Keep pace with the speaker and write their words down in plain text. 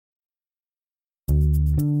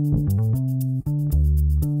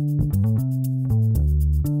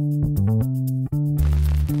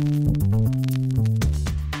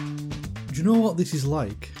what this is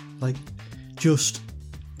like? Like, just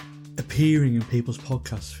appearing in people's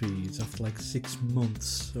podcast feeds after like 6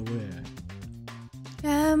 months away.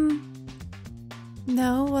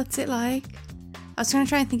 No, what's it like? I was going to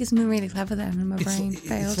try and think of something really clever then and my brain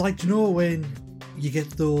failed. It's like, do you know when you get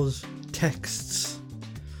those texts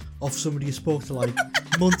of somebody you spoke to like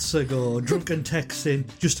months ago, drunken texting,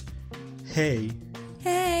 just, hey.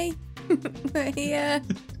 Hey, we're here.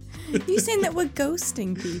 You saying that we're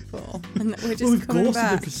ghosting people and that we're just We've coming ghosted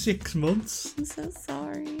them back? for 6 months. I'm so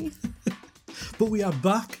sorry. But we are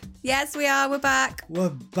back. Yes, we are. We're back. We're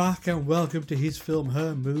back and welcome to His Film,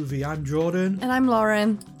 Her Movie. I'm Jordan. And I'm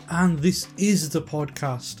Lauren. And this is the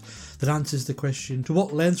podcast that answers the question, to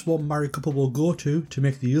what lengths one married couple will go to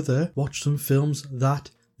make the other watch some films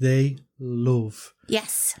that they love.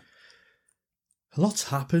 Yes. A lot's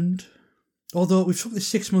happened. Although we've took this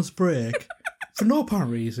 6 months break for no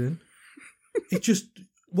apparent reason. It just,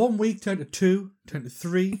 1 week turned to 2, turned to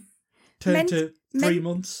 3, turned to 3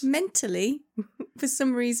 months. Mentally, for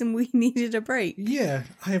some reason, we needed a break. Yeah,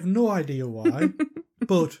 I have no idea why.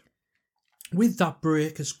 But with that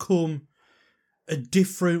break has come a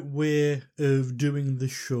different way of doing the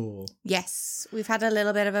show. Yes, we've had a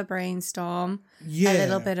little bit of a brainstorm. Yeah. A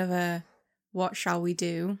little bit of a what shall we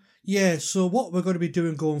do? Yeah, so what we're going to be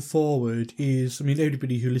doing going forward is, I mean,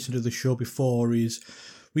 everybody who listened to the show before is,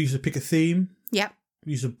 we used to pick a theme. Yep.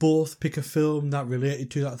 We used to both pick a film that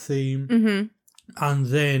related to that theme. Mm-hmm. And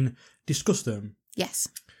then discuss them. Yes.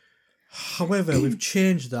 However, we've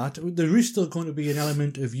changed that. There is still going to be an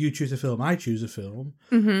element of you choose a film, I choose a film.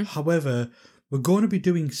 Mm-hmm. However, we're going to be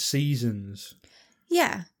doing seasons.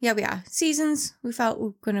 Yeah, we are. Seasons, we felt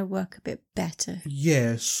were going to work a bit better.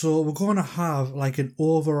 Yeah, so we're going to have like an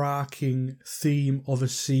overarching theme of a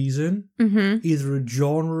season. Mm-hmm. Either a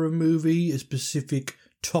genre of movie, a specific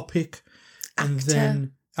topic, and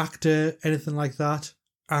then actor, anything like that.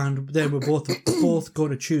 And then we're both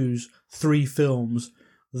going to choose 3 films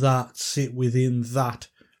that sit within that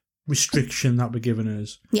restriction that we're given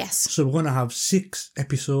us. Yes. So we're going to have 6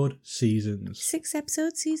 episode seasons. 6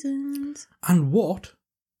 episode seasons. And what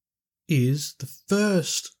is the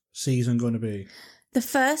first season going to be? The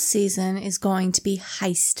first season is going to be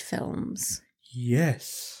heist films.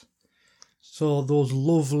 Yes. So those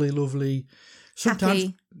lovely,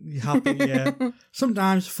 sometimes happy, yeah.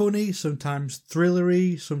 Sometimes funny, sometimes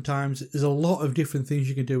thrillery, sometimes there's a lot of different things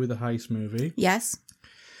you can do with a heist movie. Yes.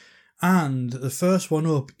 And the first one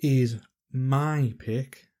up is my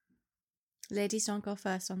pick. Ladies don't go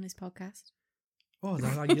first on this podcast. Oh,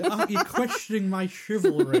 you're questioning my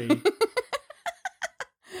chivalry.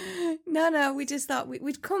 No, we just thought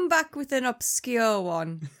we'd come back with an obscure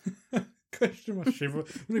one. Question my chivalry.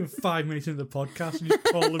 We're not even 5 minutes into the podcast and you're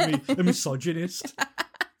calling me a misogynist.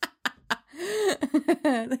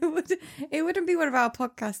 It wouldn't be one of our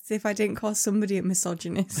podcasts if I didn't call somebody a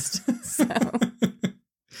misogynist. So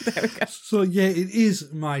there we go. So yeah, it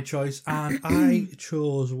is my choice, and I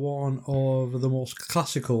chose one of the most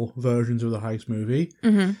classical versions of the heist movie,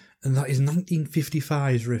 and that is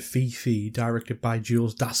 1955's Rafifi, directed by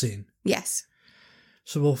Jules Dassin. Yes.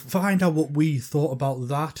 So we'll find out what we thought about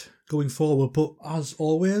that going forward, but as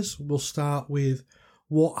always, we'll start with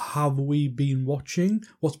what have we been watching,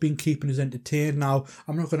 what's been keeping us entertained. Now,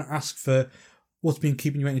 I'm not going to ask for what's been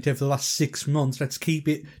keeping you entertained for the last 6 months. Let's keep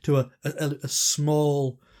it to a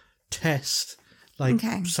small test,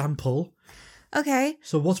 sample. Okay.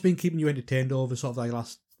 So what's been keeping you entertained over sort of like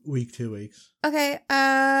last week, 2 weeks? Okay.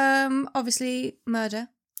 Obviously, murder,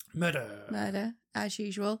 as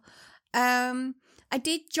usual. I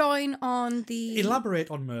did join on the... Elaborate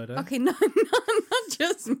on murder. Okay, no, not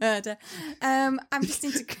just murder. I'm just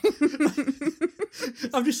into...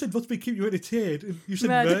 I've just said what's been keeping you entertained, and you said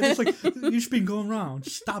murder. It's like you've just been going around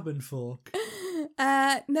stabbing folk.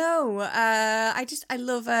 No, I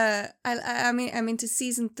love... I'm into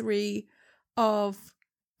season 3 of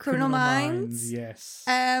Criminal Minds. Yes.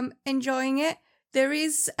 Enjoying it. There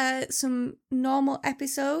is some normal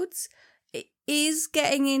episodes. It is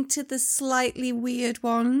getting into the slightly weird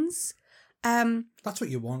ones. That's what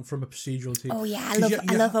you want from a procedural TV. Oh yeah,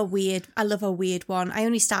 I love a weird one. I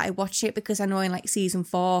only started watching it because I know in like season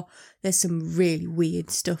 4 there's some really weird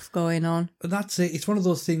stuff going on. And that's it. It's one of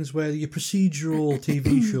those things where your procedural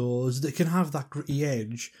TV shows that can have that gritty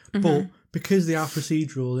edge, but because they are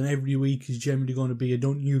procedural and every week is generally going to be a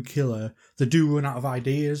new killer, they do run out of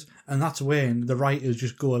ideas, and that's when the writers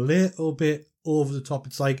just go a little bit over the top.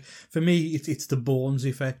 It's like, for me, it's the Bones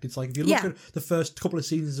effect. It's like, if you look at the first couple of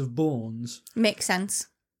seasons of Bones... Makes sense.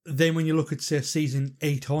 Then when you look at, say, season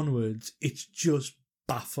 8 onwards, it's just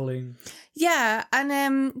baffling. Yeah, and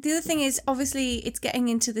the other thing is, obviously, it's getting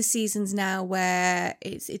into the seasons now where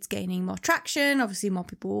it's gaining more traction. Obviously, more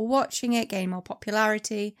people are watching it, gaining more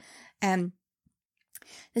popularity.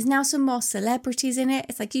 There's now some more celebrities in it.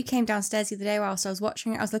 It's like you came downstairs the other day whilst I was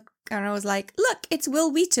watching it. I was like, look, it's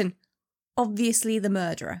Will Wheaton, obviously the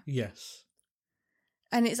murderer. Yes.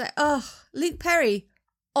 And it's like, oh, Luke Perry,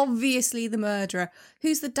 obviously the murderer.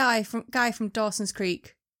 Who's the guy from Dawson's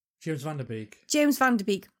Creek? James Van Der Beek. James Van Der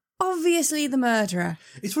Beek, obviously the murderer.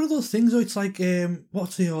 It's one of those things though, it's like,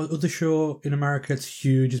 what's the other show in America? It's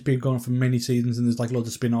huge, it's been going on for many seasons and there's like loads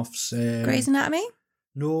of spin-offs. Grey's Anatomy?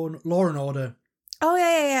 No, Law and Order. Oh,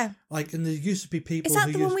 yeah. Like, and there used to be people Is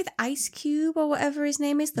that the one with Ice Cube or whatever his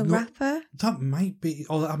name is, the rapper? That might be,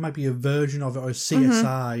 or that might be a version of it, or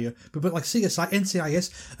CSI. But like CSI,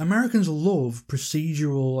 NCIS, Americans love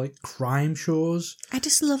procedural, like, crime shows. I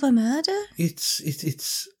just love a murder.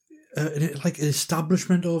 It's like an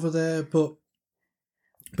establishment over there, but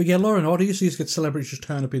yeah, Law and Order used to just get celebrities just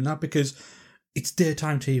turn up in that because it's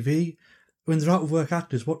daytime TV. When they're out of work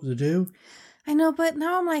actors, what do they do? I know, but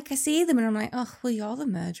now I'm like, I see them and I'm like, oh, well, you're the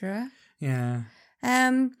murderer. Yeah.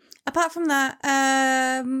 Apart from that,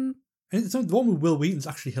 and it's, the one with Will Wheaton's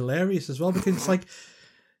actually hilarious as well because it's like,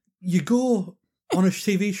 you go on a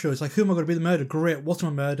TV show, it's like, who am I going to be the murderer? Great, what's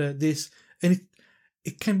my murder? This, and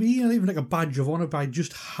it can be even like a badge of honour by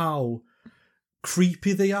just how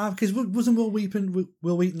creepy they are. Because wasn't Will Wheaton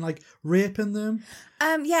like raping them?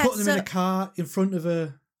 Yeah. Putting them in a car in front of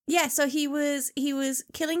a... Yeah, so he was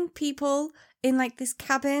killing people in like this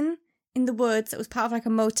cabin in the woods that was part of like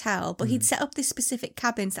a motel, but he'd set up this specific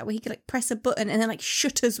cabin so that way he could like press a button and then like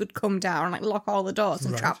shutters would come down and like lock all the doors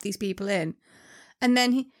and trap these people in. And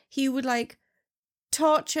then he would like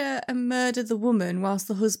torture and murder the woman whilst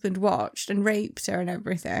the husband watched and raped her and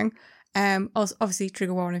everything. Obviously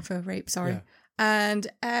trigger warning for rape, sorry. Yeah. And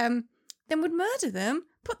then would murder them,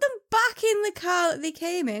 put them back in the car that they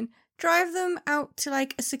came in, drive them out to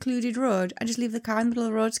like a secluded road and just leave the car in the middle of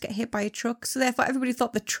the road to get hit by a truck. So therefore everybody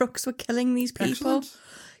thought the trucks were killing these people.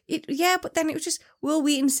 But then it was just Will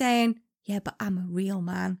Wheaton saying, yeah, but I'm a real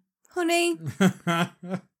man. Honey,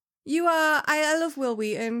 you are... I love Will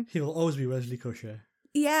Wheaton. He will always be Wesley Crusher.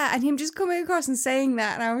 Yeah, and him just coming across and saying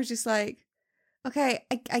that, and I was just like, okay,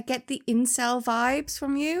 I get the incel vibes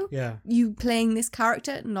from you. Yeah. You playing this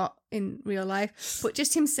character, not in real life, but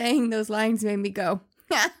just him saying those lines made me go,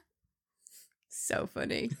 yeah. So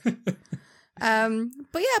funny. But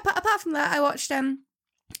yeah, apart from that, I watched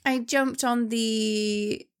I jumped on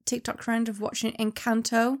the TikTok trend of watching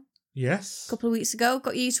Encanto. Yes. A couple of weeks ago.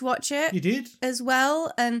 Got you to watch it. You did? As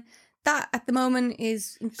well. And that at the moment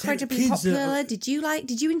is incredibly popular. Did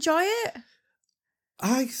you enjoy it?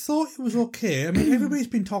 I thought it was okay. I mean, everybody's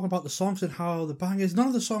been talking about the songs and how the bangers. None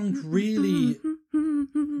of the songs really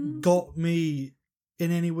got me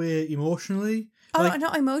in any way emotionally. Oh, like,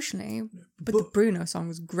 not emotionally, but the Bruno song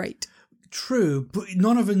was great. True, but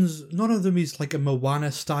none of them is like a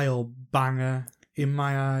Moana style banger in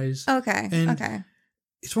my eyes. Okay, and okay.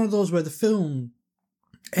 It's one of those where the film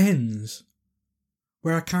ends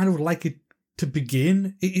where I kind of would like it to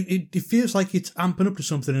begin. It feels like it's amping up to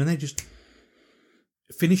something and then it just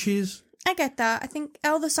finishes. I get that. I think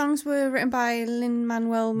all the songs were written by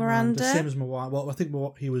Lin-Manuel Miranda. The same as Moana. Well, I think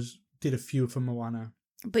did a few for Moana.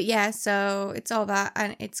 But yeah, so it's all that,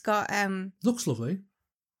 and it's got looks lovely.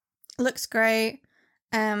 Looks great.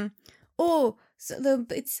 It's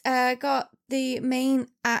got the main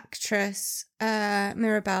actress,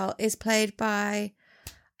 Mirabelle, is played by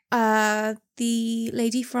the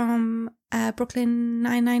lady from Brooklyn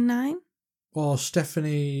 999. Or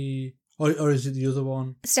Stephanie, or is it the other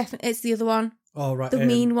one? It's the other one. Oh, right. The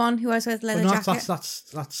mean one who always wears leather jacket.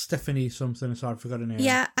 That's Stephanie something. Sorry, I forgot her name.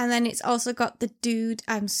 Yeah, and then it's also got the dude.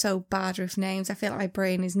 I'm so bad with names. I feel like my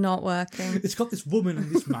brain is not working. It's got this woman and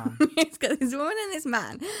this man. It's got this woman and this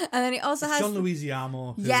man. And then it also has... John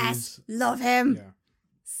Leguizamo. Yes, love him. Yeah.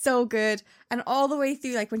 So good. And all the way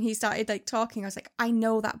through, like when he started like talking, I was like, I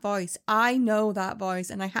know that voice.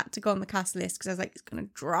 And I had to go on the cast list because I was like, it's going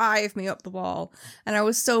to drive me up the wall. And I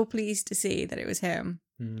was so pleased to see that it was him.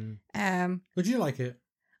 Would you like it?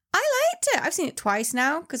 I liked it. I've seen it twice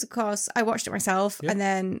now because, of course, I watched it myself and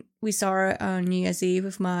then we saw it on New Year's Eve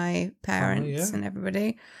with my parents and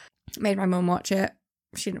everybody. Made my mum watch it.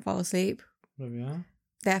 She didn't fall asleep. There we are.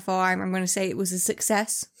 Therefore, I'm going to say it was a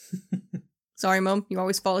success. Sorry, Mum, you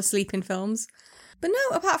always fall asleep in films. But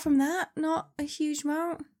no, apart from that, not a huge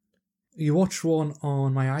amount. You watched one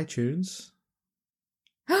on my iTunes.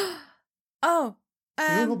 Oh.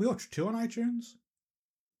 We watched two on iTunes.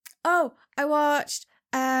 Oh, I watched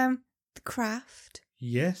The Craft.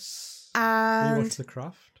 Yes. And We watched The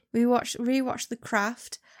Craft. rewatched The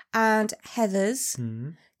Craft and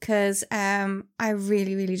Heathers because I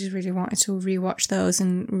really, really just really wanted to rewatch those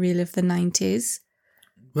and relive the 90s.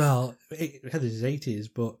 Well, Heathers is 80s,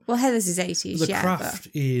 but... Well, Heathers is 80s, The Craft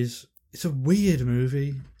is... It's a weird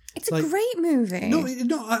movie. It's a great movie.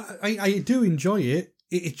 No, I do enjoy it.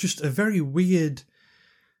 It's just a very weird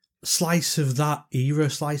slice of that era,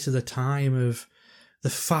 slice of the time of the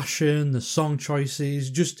fashion, the song choices,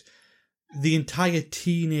 just the entire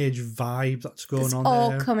teenage vibe that's going on all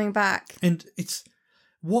there. Coming back. And it's...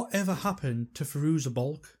 Whatever happened to Fairuza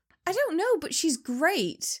Balk? I don't know, but she's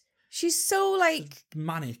great. She's so, like...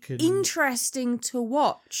 Manic and... interesting to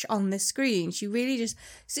watch on the screen. She really just...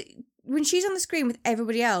 So, when she's on the screen with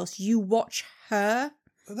everybody else, you watch her.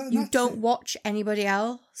 You don't watch anybody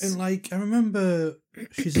else. And like, I remember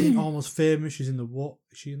she's in Almost Famous. She's in the what?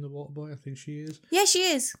 Is she in the Waterboy? I think she is. Yeah, she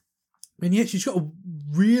is. And yet she's got a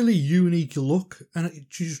really unique look, and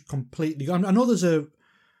she's completely. I know there's a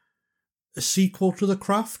sequel to The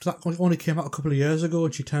Craft that only came out a couple of years ago,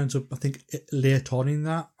 and she turns up, I think, later on in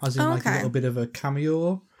that, as in like a little bit of a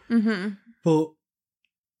cameo. Mm-hmm. But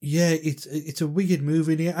yeah, it's a weird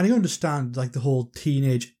movie, and I understand like the whole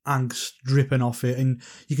teenage angst dripping off it, and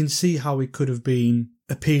you can see how it could have been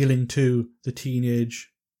appealing to the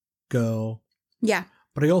teenage girl. Yeah.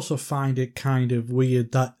 But I also find it kind of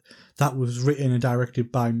weird that that was written and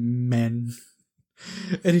directed by men.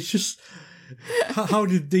 And it's just, how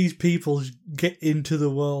did these people get into the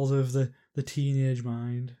world of the teenage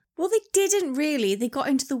mind? Well, they didn't really. They got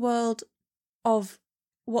into the world of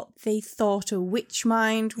what they thought a witch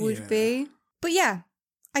mind would be. But yeah,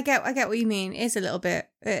 I get what you mean. It is a little bit,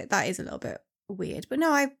 that is a little bit weird. But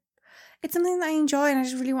no, it's something that I enjoy, and I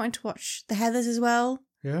just really wanted to watch The Heathers as well.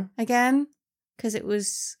 Yeah. Again, because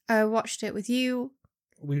I watched it with you.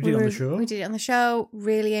 We did it on the show.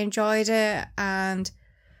 Really enjoyed it, and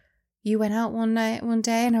you went out one day,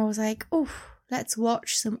 and I was like, "Oh, let's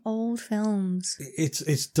watch some old films."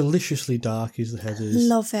 It's deliciously dark, is The Heathers.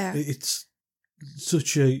 Love it. It's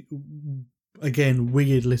such a, again,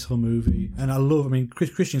 weird little movie, and I love. I mean,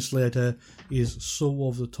 Christian Slater is so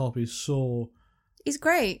over the top. He's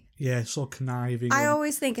great. Yeah, so conniving. I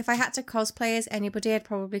always think if I had to cosplay as anybody, I'd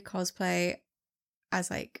probably cosplay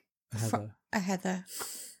as like a Heather.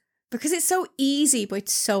 Because it's so easy, but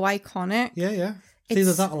it's so iconic. Yeah, yeah. It's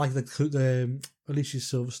either that or like the Alicia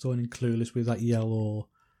Silverstone in Clueless with that yellow.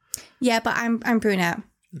 Yeah, but I'm brunette.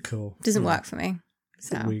 Cool. Doesn't work for me.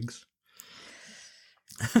 So. Wigs.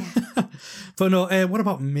 Yeah. But no, what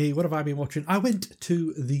about me? What have I been watching? I went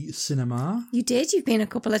to the cinema. You did? You've been a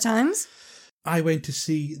couple of times? I went to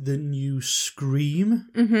see the new Scream.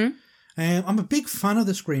 Mm-hmm. I'm a big fan of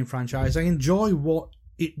the Scream franchise. I enjoy what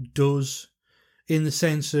it does in the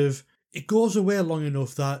sense of it goes away long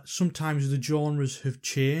enough that sometimes the genres have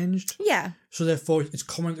changed. Yeah. So therefore it's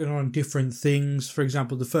commenting on different things. For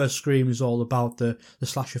example, the first Scream is all about the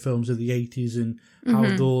slasher films of the 80s and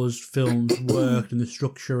how those films worked and the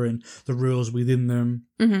structure and the rules within them.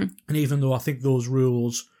 Mm-hmm. And even though I think those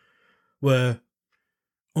rules were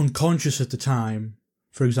unconscious at the time,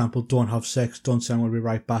 for example, don't have sex, don't say I'm going to be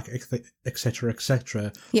right back, etc.,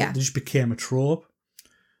 etc. Yeah. They just became a trope.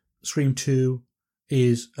 Scream 2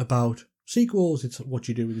 is about sequels. It's what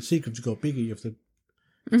you do with the sequels to go bigger. You have to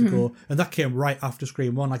go. And that came right after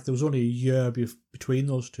Scream 1. Like, there was only a year between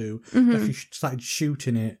those two. They actually started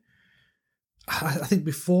shooting it. I think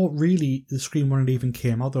before, really, the Scream 1 even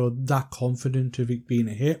came out, they were that confident of it being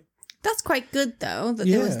a hit. That's quite good, though, that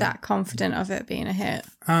they was that confident of it being a hit.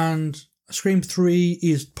 And Scream 3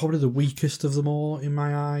 is probably the weakest of them all, in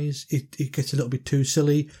my eyes. It gets a little bit too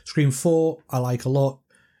silly. Scream 4, I like a lot.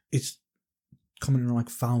 It's coming on like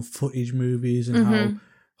found footage movies and how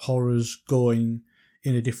horror's going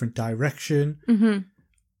in a different direction. Mm-hmm.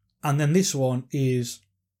 And then this one is,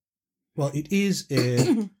 well, it is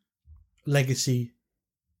a legacy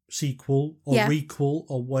sequel or requel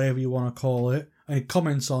or whatever you want to call it. And it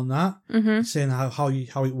comments on that, saying how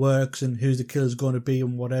it works and who the killer's going to be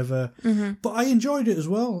and whatever. But I enjoyed it as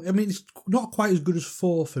well. I mean, it's not quite as good as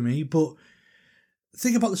 4 for me, but the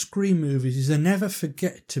thing about the Scream movies is they never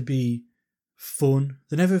forget to be fun.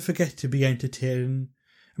 They never forget to be entertaining.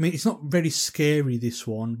 I mean, it's not very scary, this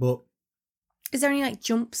one, but... Is there any, like,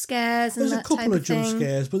 jump scares and there's that a couple of jump thing?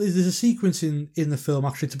 scares, but there's a sequence in the film,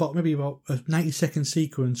 actually, it's about a 90-second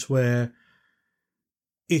sequence where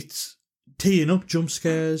it's teeing up jump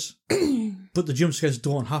scares, but the jump scares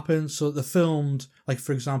don't happen. So they're filmed, like,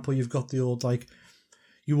 for example, you've got the old, like,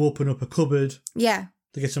 you open up a cupboard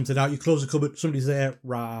to get something out, you close the cupboard, somebody's there,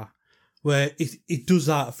 rah. Where it does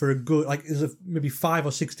that for a good, like, there's maybe 5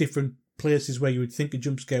 or 6 different places where you would think a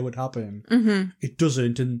jump scare would happen. Mm-hmm. It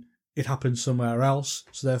doesn't, and it happens somewhere else.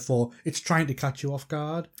 So therefore, it's trying to catch you off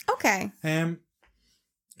guard. Okay.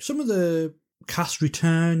 Some of the cast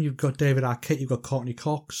return. You've got David Arquette. You've got Courtney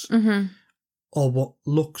Cox. Mm-hmm. Or what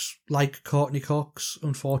looks like Courtney Cox,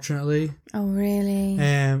 unfortunately. Oh, really?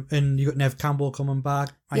 And you got Nev Campbell coming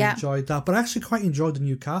back. I Yeah. enjoyed that. But I actually quite enjoyed the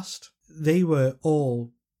new cast. They were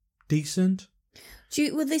all decent.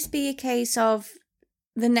 Will this be a case of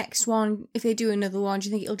the next one, if they do another one, do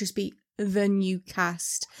you think it'll just be the new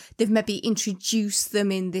cast? They've maybe introduced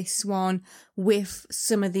them in this one with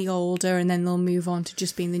some of the older, and then they'll move on to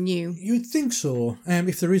just being the new. You'd think so,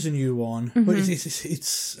 if there is a new one. Mm-hmm. But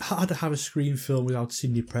it's hard to have a screen film without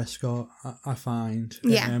Sidney Prescott, I find.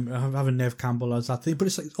 Yeah. Having Nev Campbell as that thing. But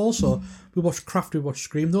it's like also, we watched Craft, we watched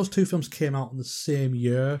Scream. Those two films came out in the same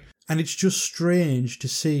year. And it's just strange to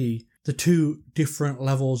see the two different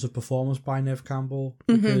levels of performance by Nev Campbell.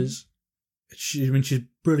 Because she's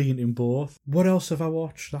brilliant in both. What else have I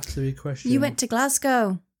watched? That's the big question. You went to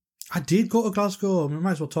Glasgow. I did go to Glasgow. We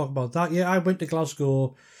might as well talk about that. Yeah, I went to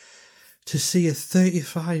Glasgow to see a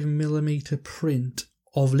 35mm print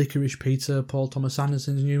of Licorice Pizza, Paul Thomas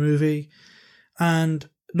Anderson's new movie. And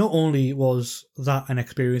not only was that an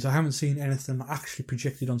experience, I haven't seen anything actually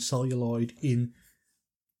projected on celluloid in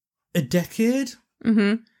a decade.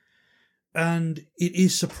 Mm-hmm. And it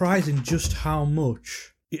is surprising just how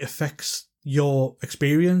much it affects your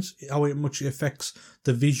experience, how much it affects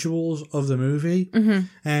the visuals of the movie.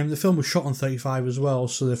 Mm-hmm. The film was shot on 35 as well,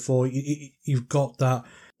 so therefore you've got that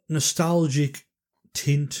nostalgic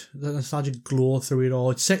tint, that nostalgic glow through it all.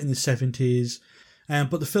 It's set in the 70s,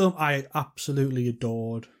 but the film I absolutely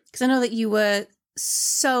adored. Because I know that you were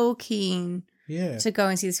so keen Yeah. to go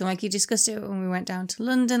and see this film. Like, you discussed it when we went down to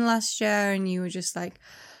London last year, and you were just like,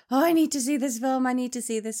 oh, I need to see this film, I need to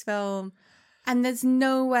see this film. And there's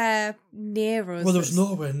nowhere near us. Well, there was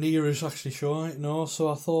nowhere near us actually showing it, no, so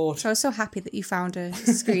I thought... So I was so happy that you found a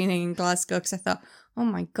screening in Glasgow, because I thought, oh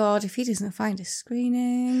my God, if he doesn't find a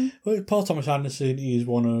screening... Well, Paul Thomas Anderson is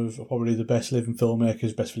one of probably the best living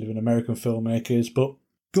filmmakers, best living American filmmakers, but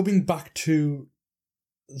going back to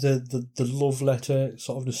the love letter,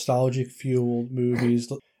 sort of nostalgic fueled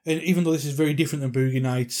movies, and even though this is very different than Boogie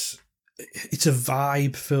Nights, it's a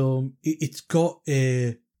vibe film. It's got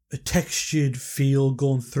a textured feel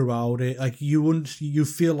going throughout it. Like you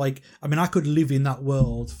feel like, I mean, I could live in that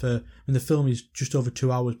world the film is just over 2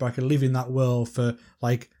 hours, but I could live in that world for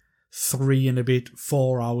like 3 and a bit,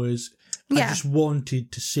 4 hours. Yeah. I just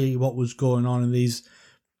wanted to see what was going on in these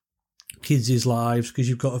kids' lives, because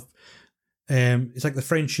you've got it's like the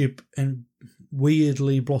friendship and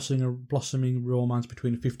weirdly blossoming romance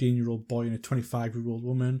between a 15-year-old boy and a 25-year-old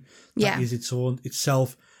woman. Yeah. That is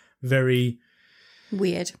itself very...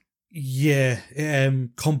 Weird. Yeah,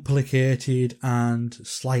 complicated and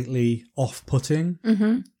slightly off-putting.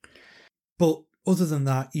 Mm-hmm. But other than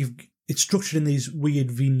that, it's structured in these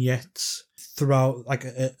weird vignettes throughout like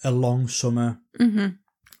a long summer. Mm-hmm.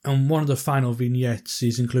 And one of the final vignettes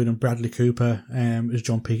is including Bradley Cooper as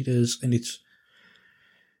John Peters, and it's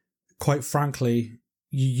quite frankly,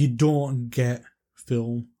 you don't get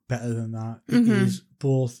film better than that. It is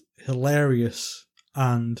both hilarious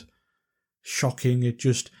and shocking.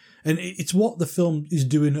 It's what the film is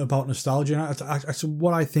doing about nostalgia.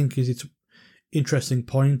 What I think is its interesting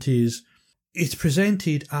point is it's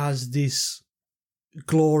presented as this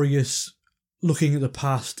glorious looking at the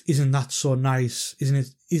past. Isn't that so nice?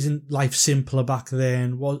 Isn't life simpler back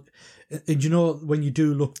then? Well, and you know, when you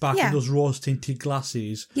do look back in those rose tinted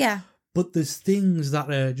glasses, but there's things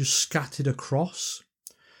that are just scattered across.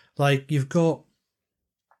 Like you've got,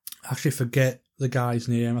 I actually forget the guy's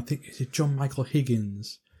name. I think it's John Michael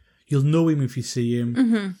Higgins. You'll know him if you see him.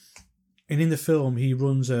 Mm-hmm. And in the film, he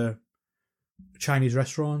runs a Chinese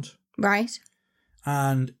restaurant. Right.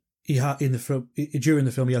 And during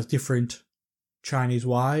the film, he has different Chinese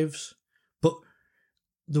wives. But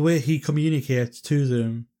the way he communicates to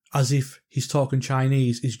them as if he's talking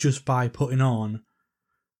Chinese is just by putting on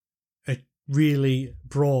a really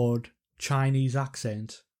broad Chinese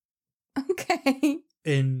accent. Okay.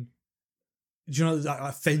 Do you know that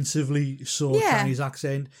offensively Chinese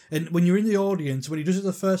accent? And when you're in the audience, when he does it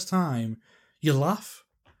the first time, you laugh.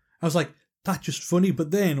 I was like, that's just funny.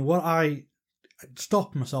 But then I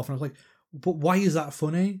stopped myself and I was like, but why is that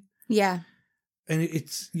funny? Yeah. And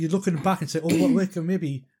you're looking back and say, oh, wait,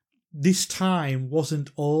 maybe this time wasn't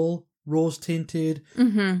all rose tinted.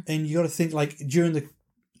 Mm-hmm. And you got to think like during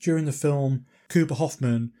the film, Cooper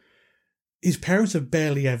Hoffman, his parents are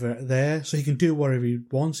barely ever there, so he can do whatever he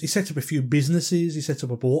wants. He sets up a few businesses. He sets up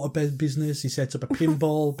a waterbed business. He sets up a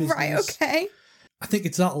pinball business. Right, okay. I think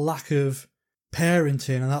it's that lack of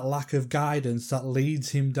parenting and that lack of guidance that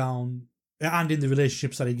leads him down, and in the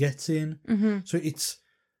relationships that he gets in. Mm-hmm. So it's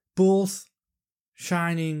both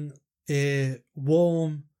shining a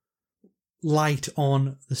warm light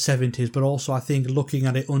on the 70s, but also I think looking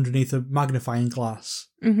at it underneath a magnifying glass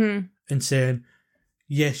Mm-hmm. and saying,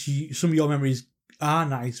 yes, some of your memories are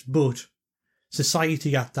nice, but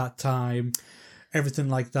society at that time, everything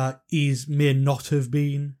like that may not have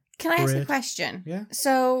been. Can I ask a great. question? Yeah.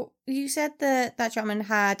 So you said that gentleman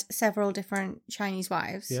had several different Chinese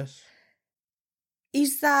wives. Yes.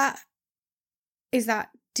 Is that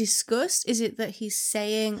discussed? Is it that he's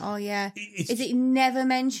saying, oh yeah, is it never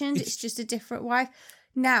mentioned? It's just a different wife.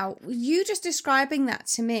 Now, you just describing that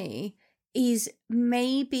to me is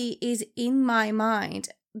in my mind,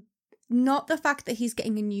 not the fact that he's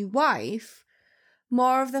getting a new wife,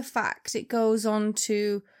 more of the fact it goes on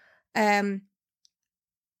to,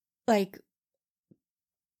 like,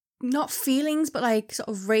 not feelings, but like sort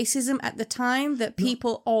of racism at the time, that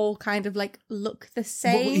people all kind of like look the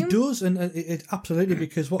same. Well, it does, and it absolutely,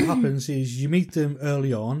 because what happens is you meet them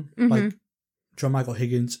early on, like John Michael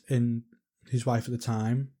Higgins and his wife at the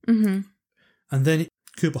time, and then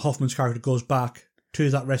Cooper Hoffman's character goes back to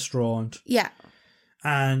that restaurant,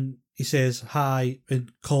 and he says hi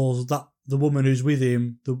and calls the woman who's with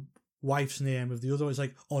him the wife's name of the other one. It's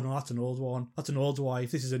like, oh no, that's an old one. That's an old wife.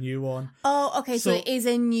 This is a new one. Oh, okay. So it is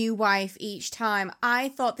a new wife each time. I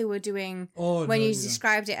thought they were doing, when you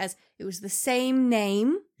described it as, it was the same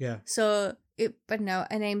name. Yeah. But no,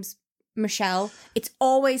 her name's Michelle. It's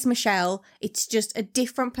always Michelle. It's just a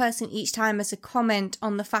different person each time, as a comment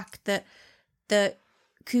on the fact that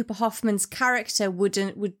Cooper Hoffman's character would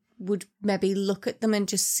maybe look at them and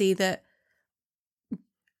just see that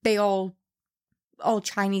they all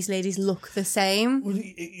Chinese ladies look the same. Well,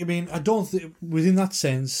 I mean, I don't think, within that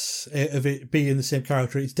sense of it being the same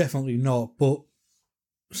character, it's definitely not. But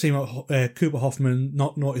seeing Cooper Hoffman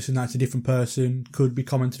not noticing that it's a different person could be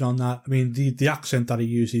commenting on that. I mean, the accent that he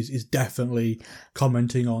uses is definitely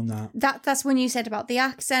commenting on that. That's when you said about the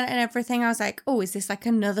accent and everything. I was like, oh, is this like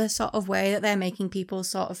another sort of way that they're making people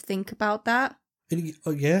sort of think about that?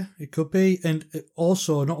 Yeah, it could be. And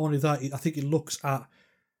also, not only that, I think it looks at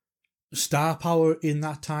star power in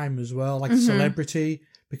that time as well, like celebrity,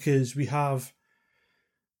 because we have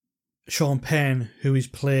Sean Penn, who is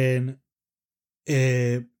playing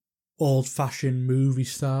a old-fashioned movie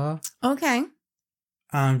star. Okay.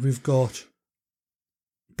 And we've got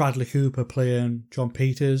Bradley Cooper playing John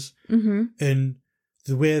Peters. Mm-hmm. And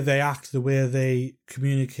the way they act, the way they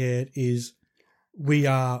communicate is, we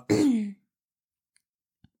are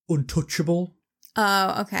untouchable.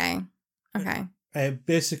 Oh, okay. Okay.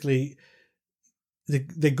 Basically,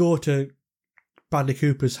 they go to Bradley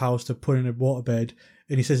Cooper's house to put in a waterbed,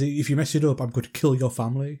 and he says, if you mess it up, I'm going to kill your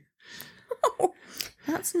family.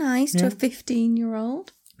 That's nice to a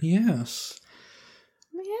 15-year-old. Yes.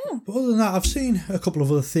 Yeah. But other than that, I've seen a couple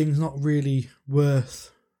of other things not really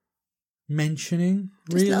worth mentioning,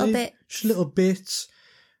 really. Just little bits.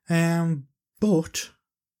 But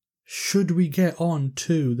should we get on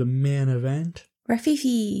to the main event?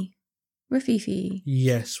 Rififi.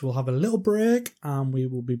 Yes, we'll have a little break and we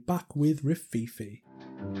will be back with Rififi.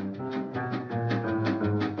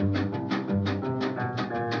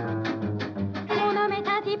 Mon homme est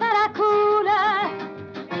un type à la cool.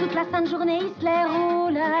 Toute la sainte journée il se les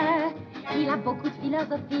roule. Il a beaucoup de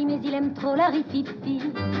philosophie mais il aime trop la rififi.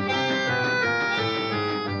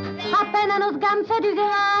 À peine un os gamme fait du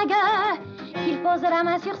gringue. Qu'il pose la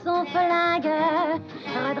main sur son flingue,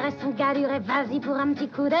 redresse son galure et vas-y pour un petit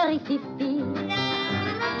coup de rififi.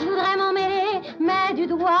 Je voudrais m'en mêler, mais du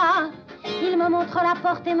doigt, il me montre la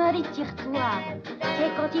porte et me dit tire-toi.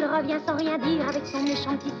 Et quand il revient sans rien dire avec son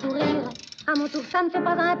méchant petit sourire, à mon tour ça ne fait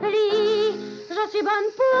pas un pli, je suis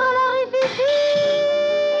bonne pour le rififi.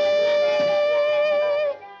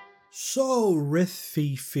 So,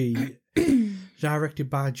 Rififi, directed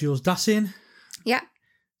by Jules Dassin. Yeah.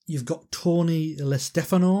 You've got Tony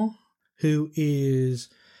LeStefano, who is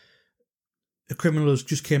a criminal who's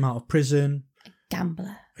just came out of prison.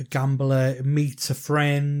 A gambler, meets a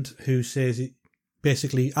friend who says it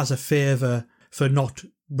basically as a favour for not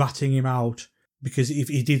ratting him out, because if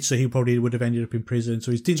he did so, he probably would have ended up in prison.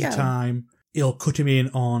 So he's did the time. He'll cut him in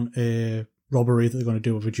on a robbery that they're going to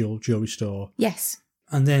do with a jewellery store. Yes.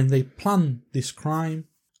 And then they plan this crime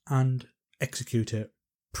and execute it.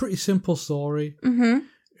 Pretty simple story. Mm-hmm.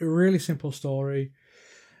 A really simple story.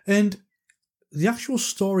 And the actual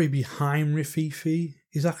story behind Rififi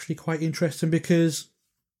is actually quite interesting because,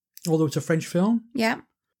 although it's a French film, yeah,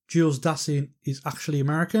 Jules Dassin is actually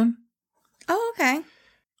American. Oh, okay.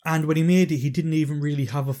 And when he made it, he didn't even really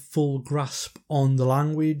have a full grasp on the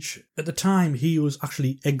language. At the time, he was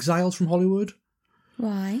actually exiled from Hollywood.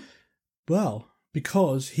 Why? Well,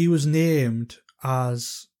 because he was named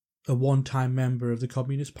as a one-time member of the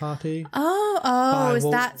Communist Party. Is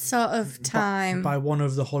that sort of time? By one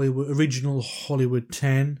of the original Hollywood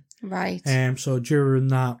 10. Right. So during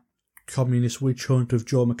that communist witch hunt of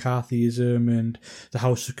Joe McCarthyism and the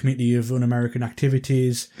House Committee of Un-American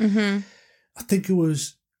Activities, I think it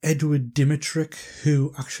was Edward Dmytryk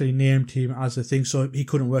who actually named him as a thing, so he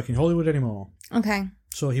couldn't work in Hollywood anymore. Okay.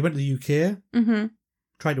 So he went to the UK,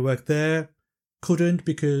 tried to work there, couldn't,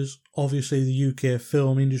 because obviously the UK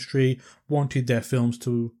film industry wanted their films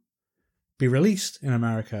to be released in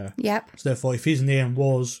America. Yep. So therefore, if his name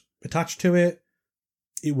was attached to it,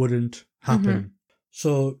 it wouldn't happen.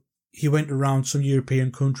 So he went around some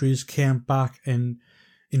European countries, came back, and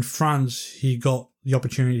in France, he got the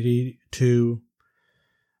opportunity to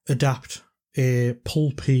adapt a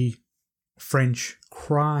pulpy French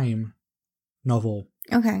crime novel.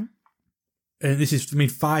 Okay. And this is,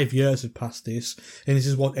 5 years had passed this, and this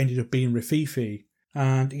is what ended up being Rififi.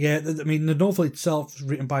 And yeah, the novel itself was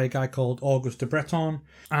written by a guy called Auguste de Breton,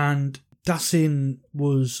 and Dassin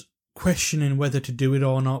was questioning whether to do it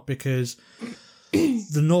or not because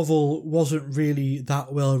the novel wasn't really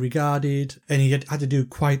that well regarded, and he had to do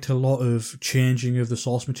quite a lot of changing of the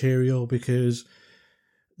source material because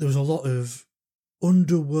there was a lot of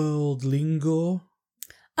underworld lingo,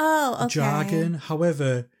 jargon.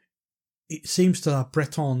 However, it seems that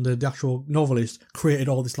Breton, the actual novelist, created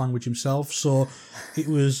all this language himself, so it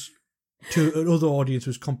was, to another audience,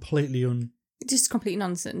 was completely just complete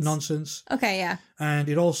nonsense. Nonsense. Okay, yeah. And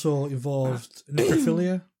it also involved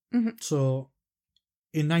necrophilia. So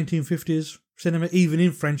in 1950s cinema, even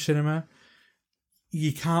in French cinema,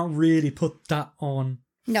 you can't really put that on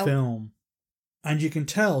film. And you can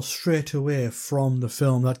tell straight away from the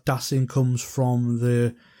film that Dassin comes from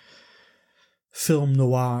the film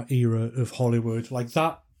noir era of Hollywood. Like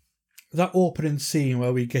that opening scene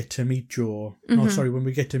where we get to meet when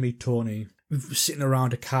we get to meet Tony, sitting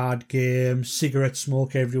around a card game, cigarette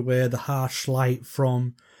smoke everywhere, the harsh light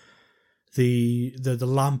from the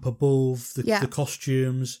lamp above, the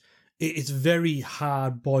costumes. It's very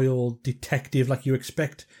hard-boiled detective, like you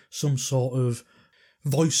expect some sort of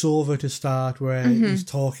voiceover to start where he's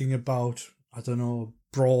talking about, I don't know,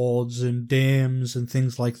 broads and dames and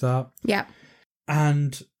things like that. Yeah.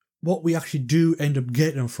 And what we actually do end up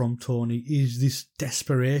getting from Tony is this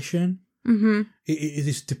desperation.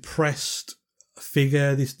 This depressed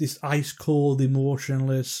figure, this ice-cold,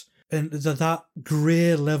 emotionless, and that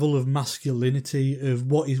grey level of masculinity of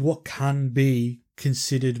what can be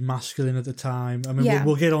considered masculine at the time. I mean,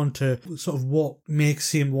 we'll get on to sort of what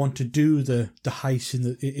makes him want to do the heist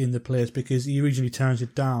in the place, because he originally turns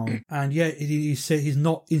it down. And yeah, he's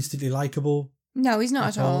not instantly likable. No, he's not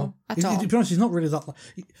at all. To be honest, he's not really that.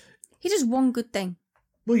 He does one good thing.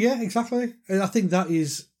 Well, yeah, exactly. And I think that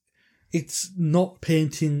is, it's not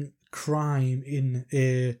painting crime in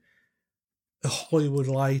a Hollywood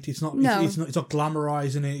light. It's not. No. It's not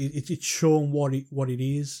glamorizing it. It's showing what it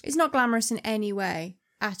is. It's not glamorous in any way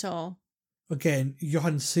at all. Again, you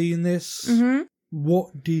hadn't seen this.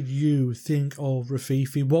 What did you think of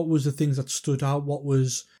Rififi? What was the things that stood out? What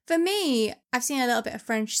was... For me, I've seen a little bit of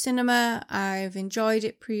French cinema. I've enjoyed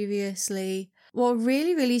it previously. What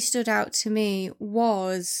really, really stood out to me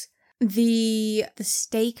was the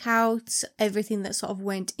stakeouts, everything that sort of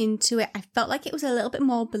went into it. I felt like it was a little bit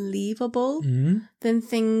more believable than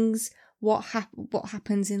things, what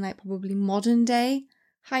happens in like probably modern day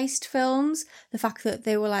heist films. The fact that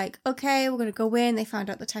they were like, okay, we're going to go in, they found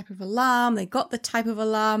out the type of alarm, they got the type of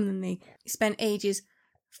alarm, and they spent ages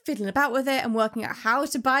fiddling about with it and working out how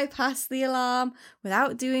to bypass the alarm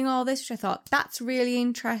without doing all this, which I thought that's really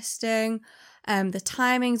interesting. The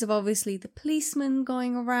timings of obviously the policeman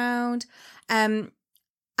going around, and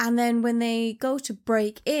then when they go to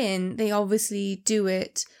break in, they obviously do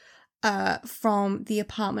it from the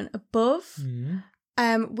apartment above.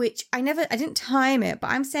 Which I didn't time it, but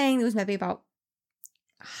I'm saying there was maybe about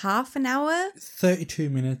half an hour. 32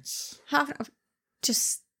 minutes. Half an hour.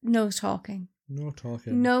 Just no talking.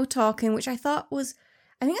 No talking, which I thought was,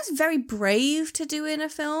 I think that's very brave to do in a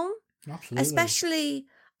film. Absolutely. Especially,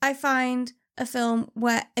 I find a film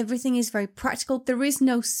where everything is very practical. There is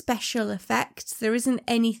no special effects. There isn't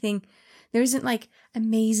anything. There isn't like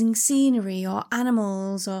amazing scenery or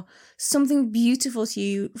animals or something beautiful for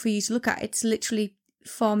you to look at. It's literally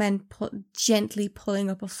four men gently pulling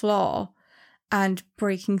up a floor and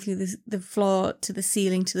breaking through the floor to the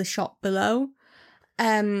ceiling to the shop below.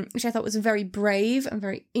 which I thought was very brave and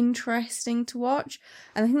very interesting to watch.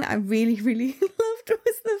 And the thing that I really, really loved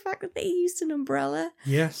was the fact that they used an umbrella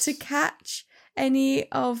Yes. to catch any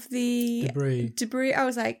of the Debris. I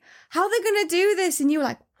was like, how are they going to do this? And you were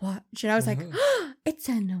like, what? And I was like, oh, it's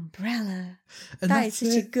an umbrella. And That is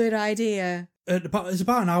that's such a good idea. It's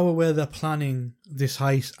about an hour where they're planning this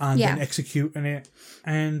heist and Yeah. then executing it.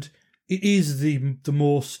 And it is the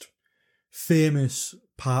most famous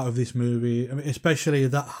part of this movie. I mean, especially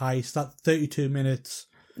that heist, that 32 minutes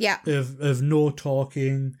Yeah. of no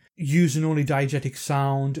talking, using only diegetic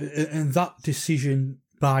sound. And that decision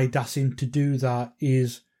by Dassin to do that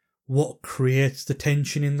is what creates the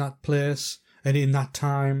tension in that place and in that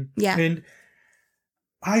time. Yeah. And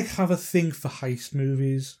I have a thing for heist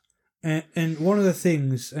movies. And one of the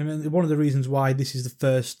things, I mean, one of the reasons why this is the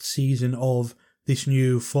first season of this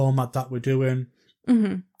new format that we're doing,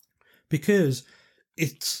 because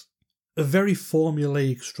it's a very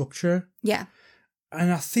formulaic structure. Yeah.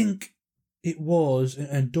 And I think it was,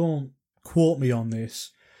 and don't quote me on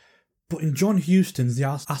this, but in John Huston's The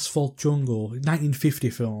Asphalt Jungle, 1950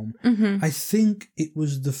 film, I think it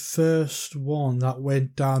was the first one that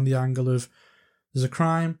went down the angle of there's a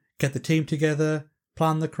crime, get the team together,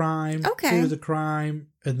 plan the crime, do the crime,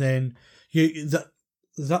 and then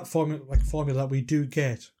that formula that we do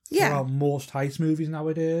get throughout most heist movies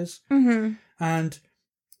nowadays. And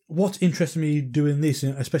what's interesting me doing this,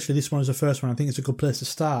 and especially this one as the first one, I think it's a good place to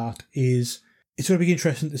start, is it's going to be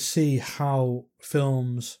interesting to see how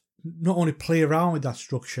films not only play around with that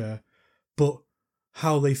structure, but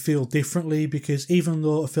how they feel differently, because even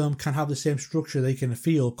though a film can have the same structure, they can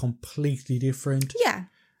feel completely different. Yeah.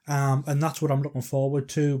 And that's what I'm looking forward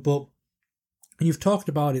to. But you've talked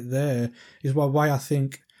about it there, is why I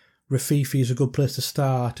think Rififi is a good place to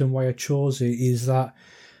start, and why I chose it is that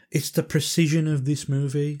it's the precision of this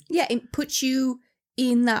movie. Yeah, it puts you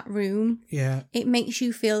in that room. Yeah. It makes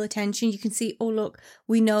you feel the tension. You can see, oh, look,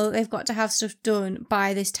 we know they've got to have stuff done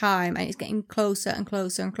by this time, and it's getting closer and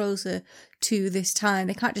closer and closer to this time.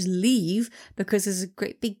 They can't just leave because there's a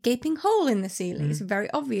great big gaping hole in the ceiling. It's very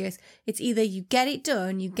obvious. It's either you get it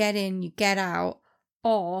done, you get in, you get out,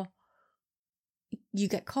 or you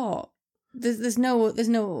get caught. There's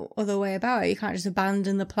no other way about it. You can't just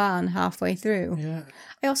abandon the plan halfway through. Yeah.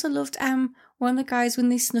 I also loved one of the guys when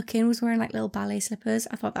they snuck in was wearing like little ballet slippers.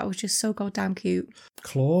 I thought that was just so goddamn cute.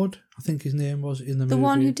 Claude, I think his name was in the movie. The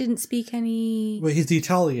one who didn't speak any. Well, he's the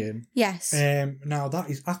Italian. Yes. Now that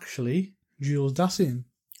is actually Jules Dassin.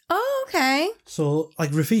 Oh, okay. So,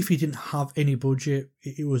 like, Rififi didn't have any budget.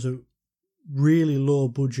 It was a really low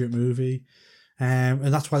budget movie. And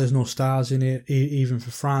that's why there's no stars in it, even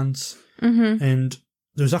for France. And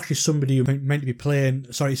there was actually somebody who meant to be playing,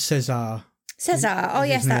 César. César. Oh,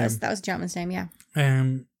 yes, that was the gentleman's name, yeah.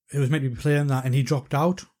 Who was meant to be playing that, and he dropped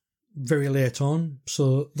out very late on.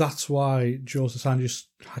 So that's why Joseph Santos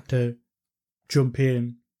had to jump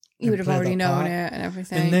in. You would have already known it and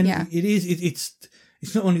everything. And then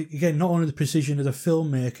it's not only the precision of the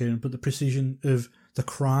filmmaking, but the precision of the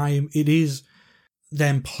crime. It is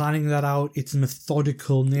them planning that out. It's the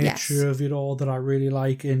methodical nature of it all that I really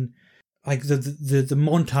like. And like the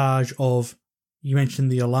montage of, you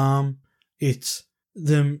mentioned the alarm, it's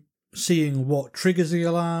them seeing what triggers the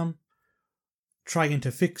alarm, trying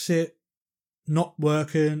to fix it, not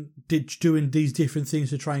working, doing these different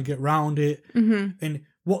things to try and get around it. And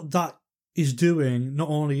what that is doing, not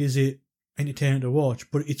only is it entertaining to watch,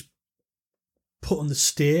 but it's putting the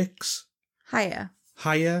stakes higher.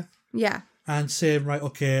 Yeah. And saying, right,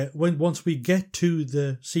 okay, once we get to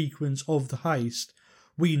the sequence of the heist,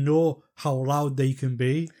 we know how loud they can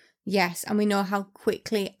be. Yes, and we know how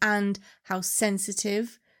quickly and how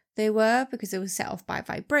sensitive they were, because it was set off by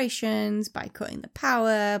vibrations, by cutting the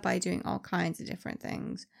power, by doing all kinds of different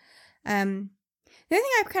things. The only thing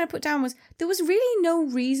I kind of put down was there was really no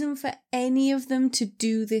reason for any of them to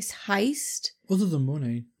do this heist. Other than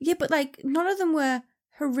money. Yeah, but like none of them were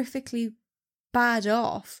horrifically bad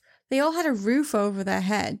off. They all had a roof over their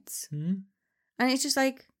heads. And it's just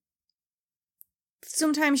like,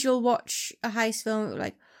 sometimes you'll watch a heist film,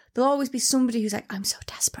 like, there'll always be somebody who's like, I'm so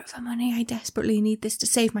desperate for money, I desperately need this to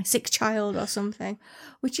save my sick child or something,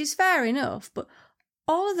 which is fair enough, but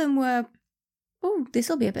all of them were, oh,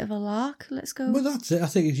 this'll be a bit of a lark, let's go. Well, that's it. I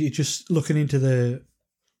think you're just looking into the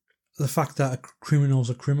fact that a criminal's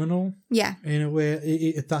a criminal. Yeah. In a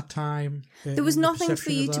way, at that time. There was nothing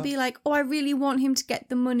for you to be like, oh, I really want him to get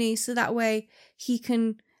the money so that way he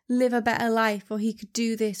can live a better life, or he could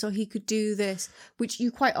do this, or he could do this, which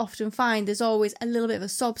you quite often find there's always a little bit of a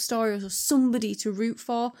sob story or somebody to root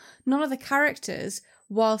for. None of the characters,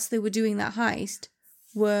 whilst they were doing that heist,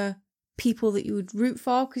 were people that you would root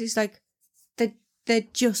for, because it's like they're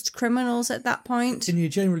just criminals at that point. And you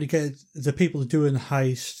generally get the people doing the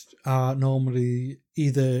heist are normally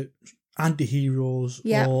either anti-heroes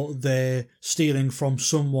or they're stealing from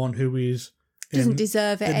someone who is doesn't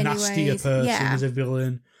deserve it the anyways. nastier person Yeah. is a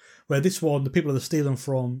villain. Where this one, the people they're stealing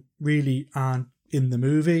from really aren't in the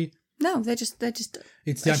movie. No, they're just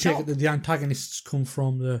It's the antagonists come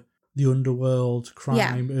from the underworld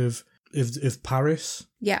crime of Paris.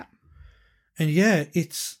 Yeah. And yeah,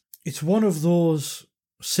 it's one of those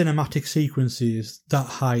cinematic sequences, that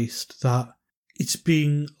heist, that it's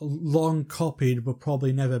been long copied but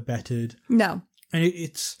probably never bettered. No. And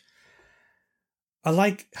I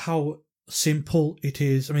like how simple it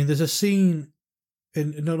is. I mean, there's a scene,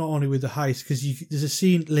 and not only with the heist, because there's a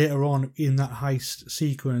scene later on in that heist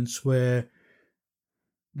sequence where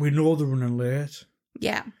we know they're running late.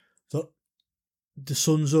 Yeah. The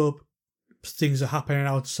sun's up, things are happening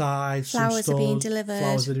outside. Flowers are being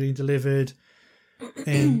delivered.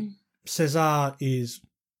 And Cesar is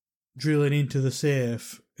drilling into the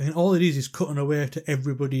safe. And all it is cutting away to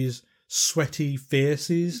everybody's sweaty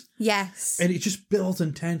faces. Yes. And it just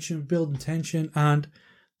building tension. And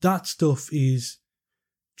that stuff is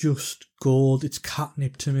just gold. It's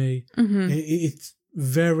catnip to me. Mm-hmm. It's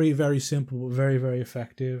very, very simple, but very, very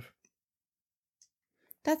effective.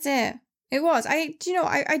 That's it. It was. I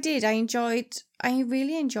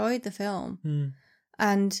really enjoyed the film. Mm.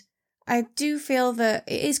 And I do feel that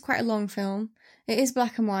it is quite a long film. It is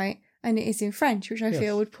black and white, and it is in French, which I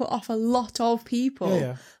feel would put off a lot of people.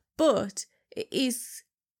 Yeah. But it is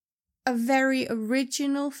a very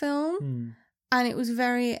original film, and it was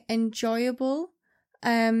very enjoyable.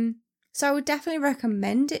 So I would definitely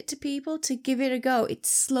recommend it to people to give it a go. It's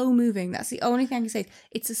slow moving. That's the only thing I can say.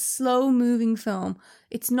 It's a slow moving film.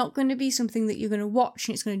 It's not going to be something that you're going to watch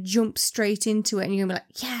and it's going to jump straight into it and you're going to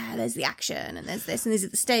be like, yeah, there's the action and there's this and these are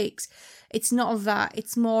the stakes. It's not of that.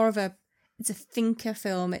 It's more of it's a thinker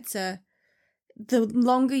film. The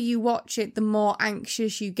longer you watch it, the more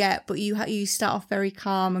anxious you get, but you start off very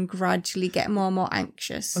calm and gradually get more and more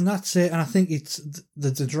anxious. And that's it. And I think it's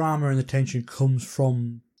the drama and the tension comes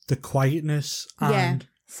from the quietness and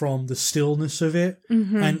from the stillness of it.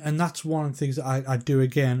 Mm-hmm. And that's one of the things that I do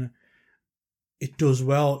again. It does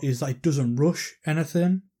well is that it doesn't rush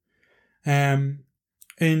anything.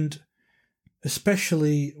 And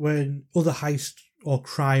especially when other heist or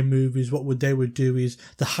crime movies, what they would do is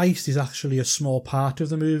the heist is actually a small part of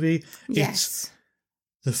the movie. Yes. It's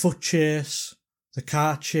the foot chase, the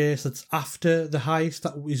car chase that's after the heist.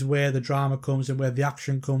 That is where the drama comes in, where the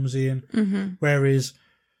action comes in. Mm-hmm. Whereas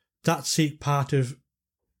that part of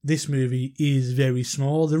this movie is very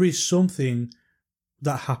small. There is something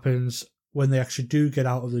that happens when they actually do get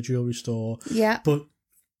out of the jewelry store. Yeah. But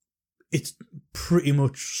it's pretty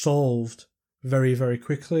much solved very, very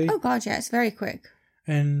quickly. Oh, God, yeah, it's very quick.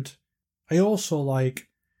 And I also like,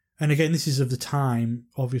 and again, this is of the time,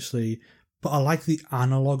 obviously, but I like the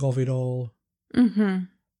analogue of it all. Mm-hmm.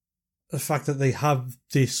 The fact that they have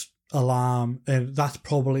this alarm, and that's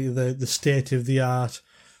probably the state-of-the-art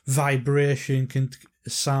vibration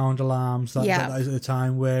sound alarms that is at the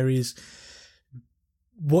time, whereas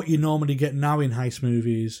what you normally get now in heist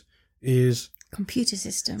movies is computer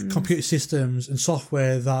systems and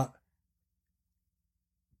software that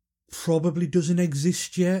probably doesn't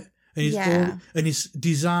exist yet, and it's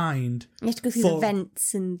designed. You have to go through the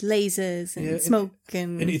vents and lasers and smoke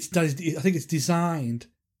and I think it's designed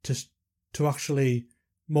to actually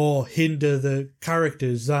more hinder the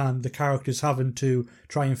characters than the characters having to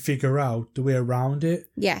try and figure out the way around it.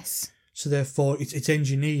 Yes. So therefore, it's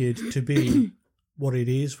engineered to be what it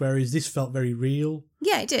is, whereas this felt very real.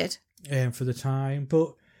 Yeah, it did. For the time,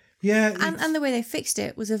 but yeah, and the way they fixed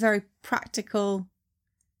it was a very practical,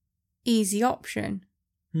 easy option.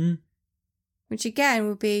 Which again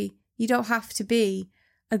would be, you don't have to be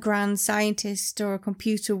a grand scientist or a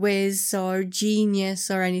computer whiz or a genius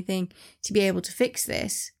or anything to be able to fix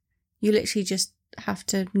this. You literally just have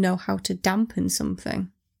to know how to dampen something.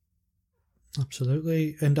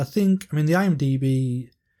 Absolutely. And I think, the IMDb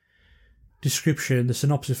description, the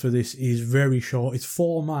synopsis for this is very short. It's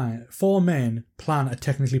four men plan a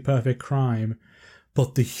technically perfect crime,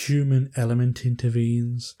 but the human element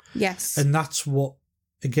intervenes. Yes. And that's what,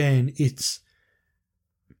 again, it's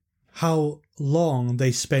how long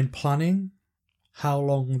they spend planning, how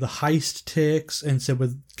long the heist takes, and so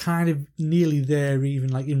we're kind of nearly there, even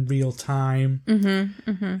like in real time. Mm-hmm,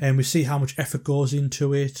 mm-hmm. And we see how much effort goes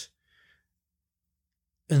into it.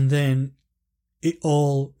 And then it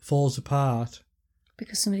all falls apart.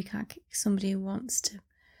 Because somebody can't kick somebody who wants to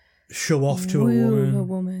show off to a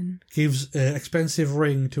woman. Gives an expensive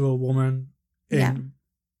ring to a woman. And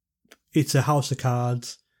it's a house of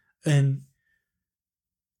cards. And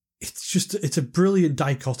it's a brilliant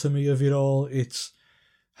dichotomy of it all. It's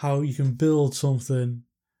how you can build something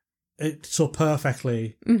so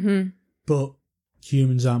perfectly, but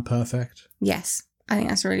humans aren't perfect. Yes, I think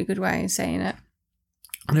that's a really good way of saying it.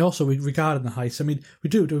 And also, regarding the heist, I mean,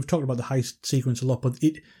 we've talked about the heist sequence a lot, but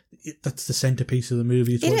that's the centerpiece of the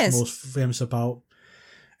movie. It's what it's most famous about.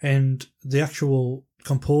 And the actual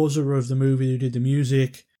composer of the movie who did the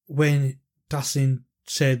music, when Dassin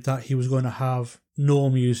said that he was going to have no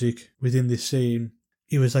music within this scene,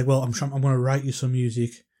 he was like, "Well, I'm going to write you some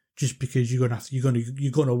music just because you're going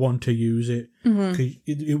to want to use it, because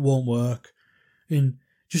it won't work." And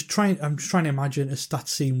I'm just trying to imagine that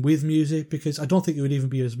scene with music, because I don't think it would even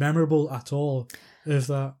be as memorable at all as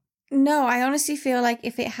that. No, I honestly feel like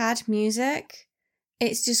if it had music,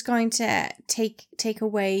 it's just going to take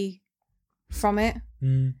away from it.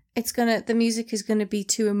 The music is gonna be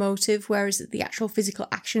too emotive, whereas the actual physical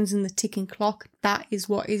actions and the ticking clock, that is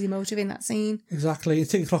what is emotive in that scene. Exactly,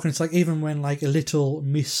 it's ticking clock, and it's like even when like a little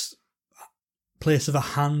misplace of a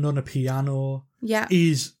hand on a piano,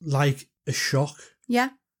 is like a shock. Yeah.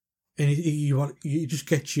 And it just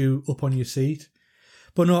gets you up on your seat.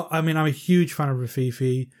 But no, I mean, I'm a huge fan of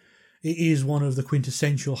Rififi. It is one of the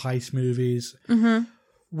quintessential heist movies.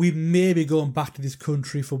 We may be going back to this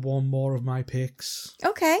country for one more of my picks.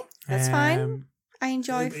 Okay, that's fine. I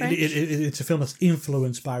enjoy French. It's a film that's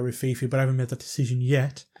influenced by Rififi, but I haven't made that decision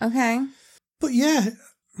yet. Okay. But yeah,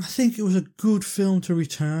 I think it was a good film to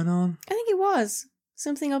return on. I think it was.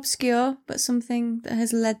 Something obscure, but something that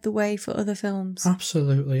has led the way for other films.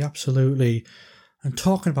 Absolutely, absolutely. And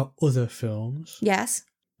talking about other films. Yes.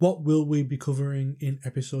 What will we be covering in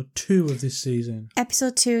episode 2 of this season?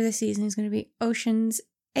 Episode 2 of this season is going to be Ocean's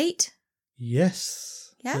 8.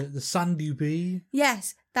 Yes. Yeah. The Sandy Bee.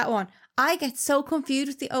 Yes, that one. I get so confused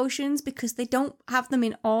with the oceans because they don't have them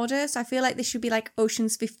in order. So I feel like this should be like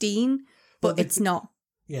Ocean's 15, but it's not.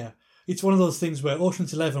 Yeah. It's one of those things where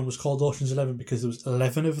Ocean's 11 was called Ocean's 11 because there was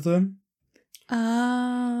 11 of them.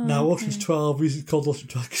 Oh. Now Ocean's 12 is called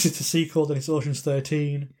Ocean's 12 because it's a sequel, then it's Ocean's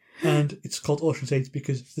 13. And it's called Ocean's 8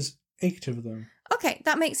 because there's 8 of them. Okay,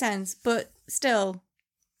 that makes sense. But still,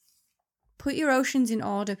 put your oceans in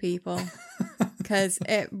order, people. Because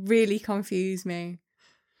it really confused me.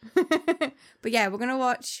 But yeah, we're going to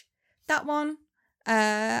watch that one.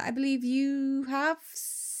 I believe you have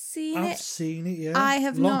seen it. I've seen it, yeah. I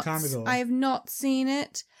have Long time ago. I have not seen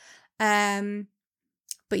it.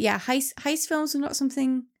 But yeah, heist films are not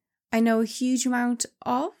something I know a huge amount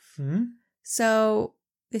of. So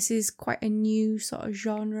this is quite a new sort of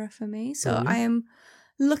genre for me. So I am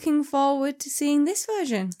looking forward to seeing this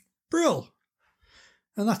version. Brill.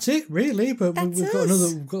 And that's it, really. But we've got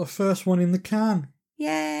the first one in the can.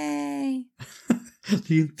 Yay.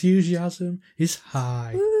 The enthusiasm is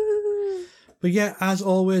high. Woo. But yeah, as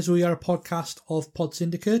always, we are a podcast of Pod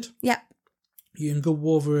Syndicate. Yep. You can go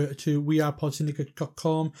over to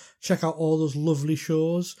wearePodSyndicate.com, check out all those lovely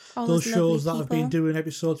shows. Those shows that have been doing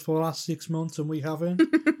episodes for the last 6 months and we haven't.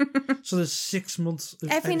 So there's 6 months.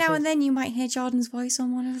 Every now and then you might hear Jordan's voice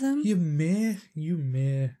on one of them. You may.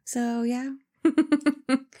 So yeah.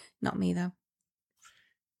 Not me though.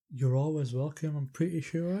 You're always welcome, I'm pretty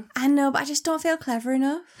sure. I know, but I just don't feel clever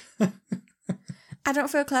enough. I don't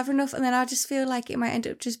feel clever enough, and then I just feel like it might end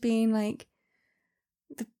up just being like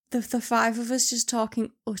the 5 of us just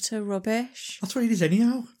talking utter rubbish. That's what it is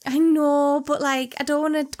anyhow. I know, but like I don't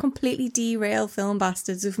want to completely derail Film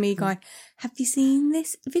Bastards with me going, have you seen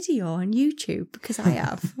this video on YouTube? Because I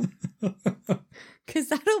have. Because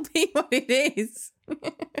that'll be what it is.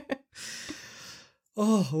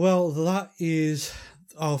 Oh, well, that is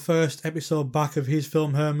our first episode back of His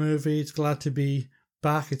Film, Her Movie. It's glad to be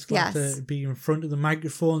back. It's glad to be in front of the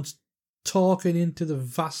microphones, talking into the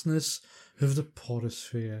vastness of the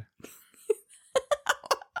podosphere.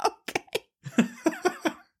 Okay.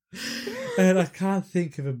 And I can't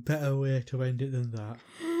think of a better way to end it than that.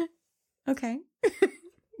 Okay.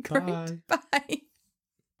 Bye. Bye.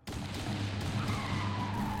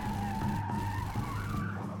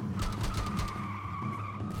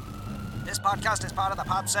 This podcast is part of the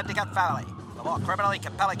Pod Syndicate family. For more criminally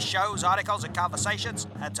compelling shows, articles, and conversations,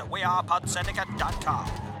 head to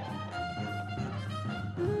wearepodsyndicate.com.